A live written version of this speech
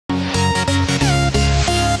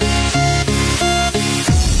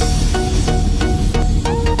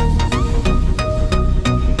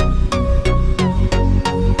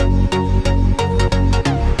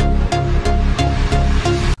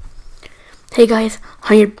Hey guys,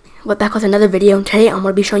 we're back with another video, and today I'm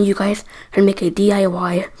going to be showing you guys how to make a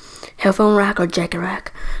DIY headphone rack or jacket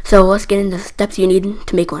rack. So let's get into the steps you need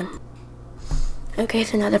to make one. Okay,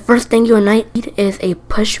 so now the first thing you need is a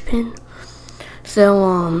push pin.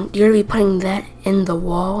 So you're going to be putting that in the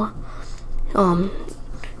wall.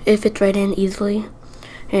 It fits right in easily.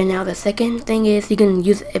 And now the second thing is you can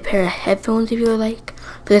use a pair of headphones if you would like.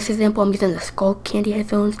 For this example, I'm using the Skull Candy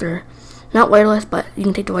headphones. They're not wireless, but you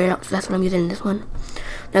can take the wire out, so that's what I'm using in this one.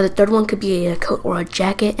 Now the third one could be a coat or a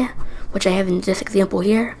jacket, which I have in this example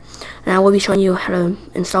here. And I will be showing you how to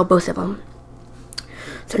install both of them.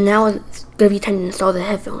 So now it's going to be time to install the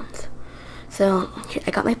headphones. So here,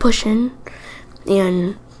 I got my push in,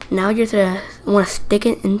 and now you're going to want to stick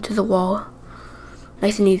it into the wall,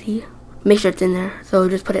 nice and easy. Make sure it's in there, so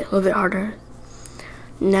just put it a little bit harder.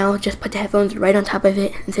 Now just put the headphones right on top of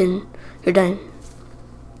it, and then you're done.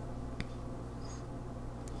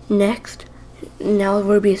 Next, now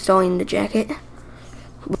we'll be installing the jacket.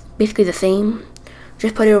 Basically the same.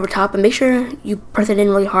 Just put it over top and make sure you press it in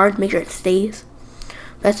really hard, make sure it stays.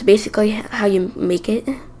 That's basically how you make it.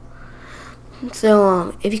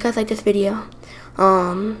 So if you guys like this video,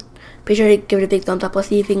 be sure to give it a big thumbs up. Let's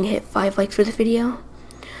see if we can hit 5 likes for this video.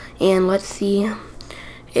 And let's see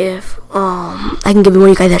if I can give one of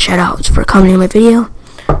you guys a shout out for commenting on my video,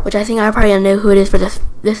 which I think I probably know who it is for this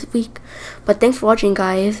week. But thanks for watching,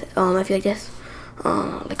 guys. If you like this,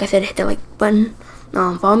 like I said, hit that like button.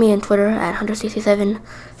 Follow me on Twitter at HunterStacy7,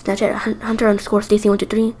 Snapchat at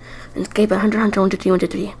Hunter_Stacy123, and Skype at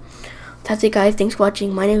HunterHunter123. That's it, guys. Thanks for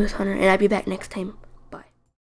watching. My name is Hunter, and I'll be back next time.